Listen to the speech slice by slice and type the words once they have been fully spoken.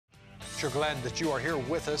Sure glad that you are here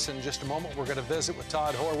with us. In just a moment, we're going to visit with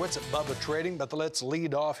Todd Horwitz at Bubba Trading, but let's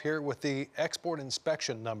lead off here with the export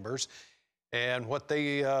inspection numbers and what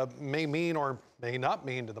they may mean or may not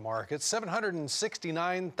mean to the market.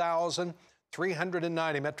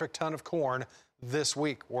 769,390 metric ton of corn this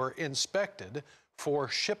week were inspected for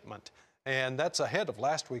shipment, and that's ahead of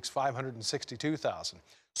last week's 562,000.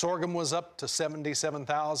 Sorghum was up to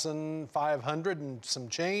 77,500 and some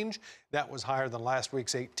change. That was higher than last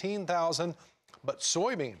week's 18,000. But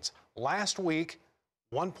soybeans, last week,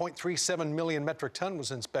 1.37 million metric ton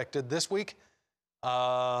was inspected. This week,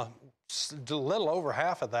 a little over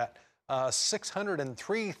half of that,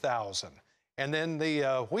 603,000. And then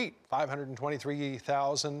the wheat,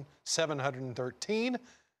 523,713.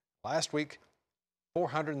 Last week,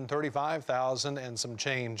 435,000 and some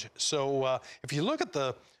change. So if you look at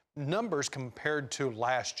the numbers compared to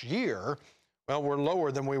last year, well, we're lower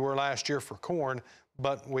than we were last year for corn,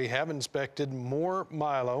 but we have inspected more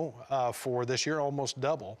milo for this year, almost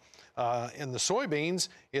double. In the soybeans,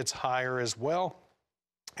 it's higher as well,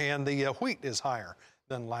 and the wheat is higher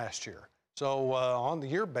than last year. So on the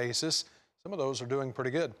year basis, some of those are doing pretty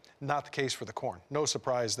good. Not the case for the corn. No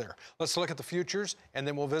surprise there. Let's look at the futures, and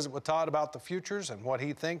then we'll visit with Todd about the futures and what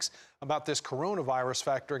he thinks about this coronavirus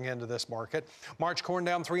factoring into this market. March corn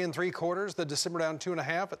down 3 3/4. The December down 2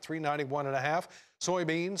 1/2 at 391 1/2.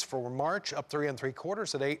 Soybeans for March up 3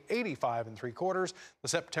 3/4 at 885 3/4. The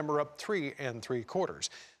September up 3 3/4.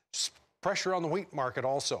 Pressure on the wheat market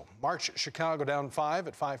also. March Chicago down 5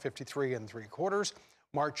 at 553 3/4.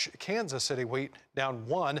 March Kansas City wheat down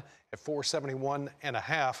 1 at 471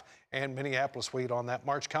 1/2, and Minneapolis wheat on that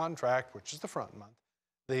March contract, which is the front month.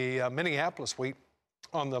 The Minneapolis wheat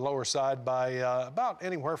on the lower side by about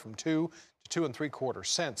anywhere from 2 to 2 3/4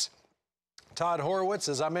 cents. Todd Horwitz,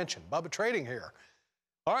 as I mentioned, Bubba Trading here.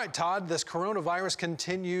 All right, Todd, this coronavirus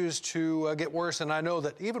continues to get worse, and I know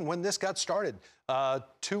that even when this got started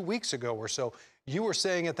 2 weeks ago or so, you were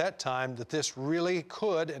saying at that time that this really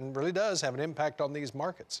could and really does have an impact on these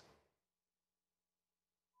markets.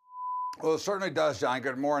 Well, it certainly does, John.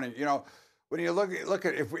 Good morning. You know, when you look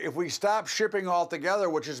at if we stop shipping altogether,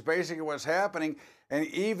 which is basically what's happening, and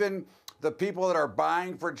even the people that are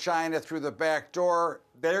buying for China through the back door,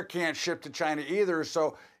 they can't ship to China either,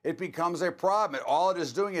 so it becomes a problem. All it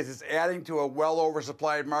is doing is it's adding to a well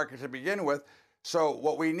oversupplied market to begin with. So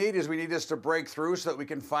what we need this to break through so that we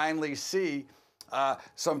can finally see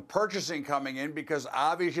some purchasing coming in, because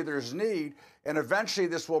obviously there's need, and eventually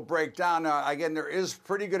this will break down. Now, again, there is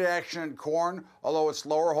pretty good action in corn, although it's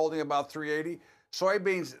lower, holding about 380.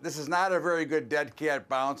 Soybeans, this is not a very good dead cat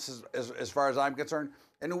bounce as far as I'm concerned.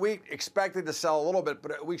 And wheat expected to sell a little bit,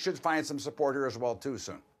 but we should find some support here as well too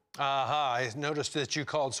soon. I noticed that you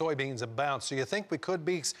called soybeans a bounce. So you think we could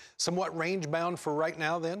be somewhat range bound for right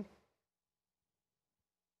now then?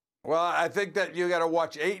 Well, I think that you got to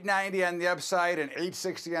watch 890 on the upside and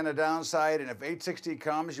 860 on the downside. And if 860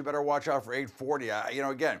 comes, you better watch out for 840. You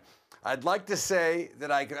know, again, I'd like to say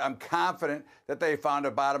that I'm confident that they found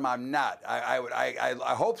a bottom. I'm not.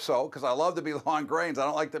 I hope so, because I love to be long grains. I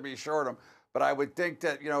don't like to be short them. But I would think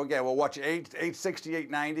that, you know, again, we'll watch 860,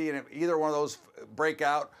 890, and if either one of those break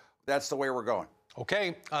out, that's the way we're going.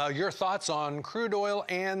 Okay, your thoughts on crude oil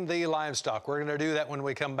and the livestock. We're going to do that when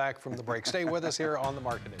we come back from the break. Stay with us here on the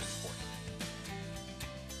Market News Report.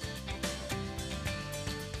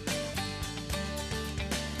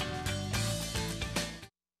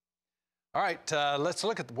 All right, let's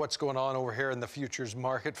look at what's going on over here in the futures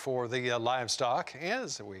market for the livestock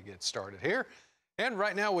as we get started here. And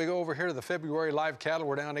right now we go over here to the February live cattle.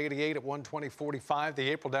 We're down 88 at 120.45. The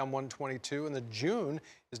April down 122, and the June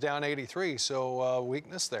is down 83. So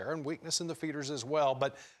weakness there, and weakness in the feeders as well,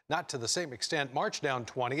 but not to the same extent. March down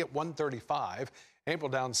 20 at 135. April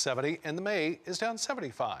down 70, and the May is down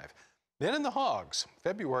 75. Then in the hogs,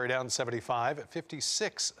 February down 75 at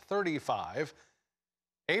 56.35.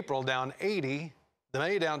 April down 80. The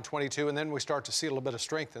May down 22, and then we start to see a little bit of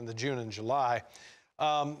strength in the June and July.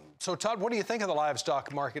 So, Todd, what do you think of the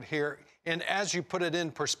livestock market here, and as you put it in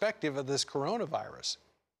perspective of this coronavirus?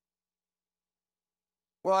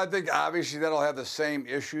 Well, I think obviously that'll have the same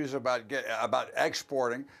issues about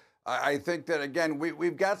exporting. I think that, again,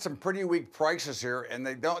 we've got some pretty weak prices here, and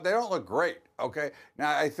they don't look great. Okay,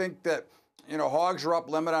 now I think that, you know, hogs are up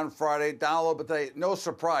limit on Friday, down a little bit today. No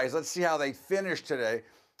surprise. Let's see how they finish today.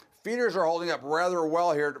 Feeders are holding up rather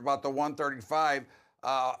well here at about the 135.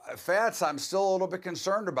 Fats, I'm still a little bit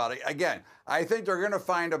concerned about it. Again, I think they're going to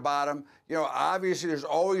find a bottom. You know, obviously there's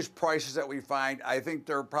always prices that we find. I think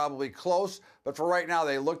they're probably close, but for right now,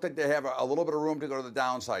 they look like they have a little bit of room to go to the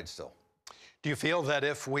downside still. Do you feel that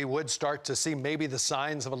if we would start to see maybe the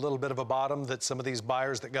signs of a little bit of a bottom, that some of these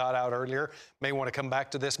buyers that got out earlier may want to come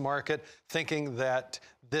back to this market, thinking that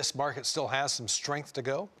this market still has some strength to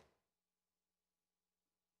go?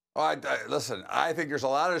 Listen, I think there's a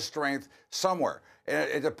lot of strength somewhere. And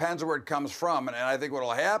it depends where it comes from. And I think what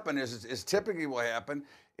will happen is typically what will happen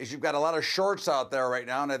is you've got a lot of shorts out there right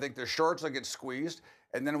now, and I think the shorts will get squeezed,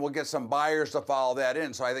 and then we'll get some buyers to follow that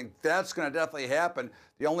in. So I think that's going to definitely happen.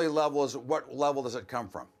 The only level is what level does it come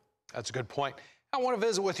from? That's a good point. I want to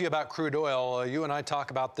visit with you about crude oil. You and I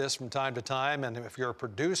talk about this from time to time, and if you're a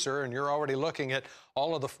producer and you're already looking at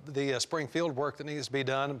all of the spring field work that needs to be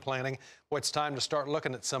done and planning, well, it's time to start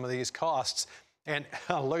looking at some of these costs. And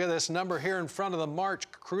look at this number here in front of the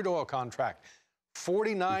March crude oil contract,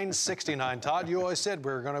 $49.69. Todd, you always said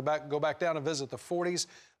we were going to go back down and visit the 40s.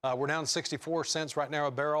 We're down 64 cents right now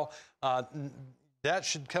a barrel. That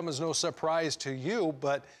should come as no surprise to you,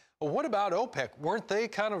 but what about OPEC? Weren't they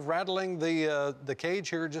kind of rattling the cage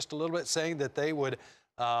here just a little bit, saying that they would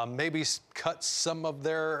maybe cut some of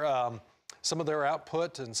their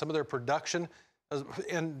output and some of their production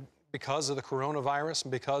because of the coronavirus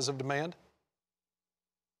and because of demand?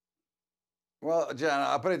 Well, John,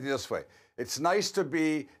 I'll put it this way. It's nice to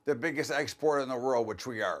be the biggest exporter in the world, which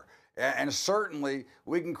we are. And certainly,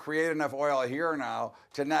 we can create enough oil here now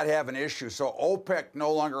to not have an issue. So OPEC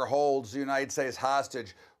no longer holds the United States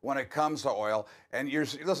hostage when it comes to oil. And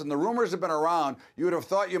listen, the rumors have been around. You would have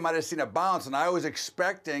thought you might have seen a bounce, and I was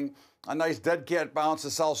expecting a nice dead cat bounce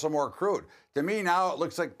to sell some more crude. To me now, it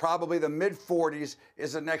looks like probably the mid-40s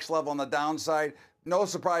is the next level on the downside. No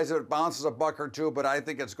surprise if it bounces a buck or two, but I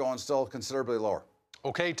think it's going still considerably lower.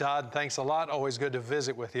 Okay, Todd, thanks a lot. Always good to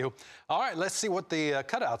visit with you. All right, let's see what the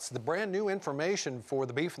cutouts, the brand new information for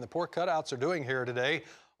the beef and the pork cutouts are doing here today.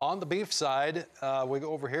 On the beef side, we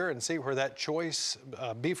go over here and see where that choice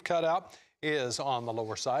beef cutout is on the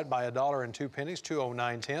lower side by $1.02,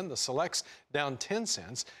 $209.10. The selects down 10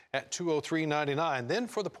 cents at $203.99. Then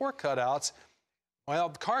for the pork cutouts, well,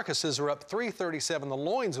 the carcasses are up $3.37. The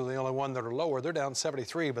loins are the only one that are lower. They're down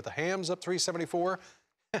 73, but the hams up $3.74.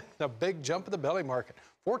 A big jump in the belly market,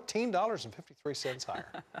 $14.53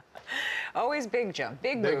 higher. Always big jump,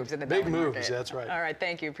 big moves in the belly market. Big moves, that's right. All right,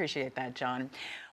 thank you. Appreciate that, John.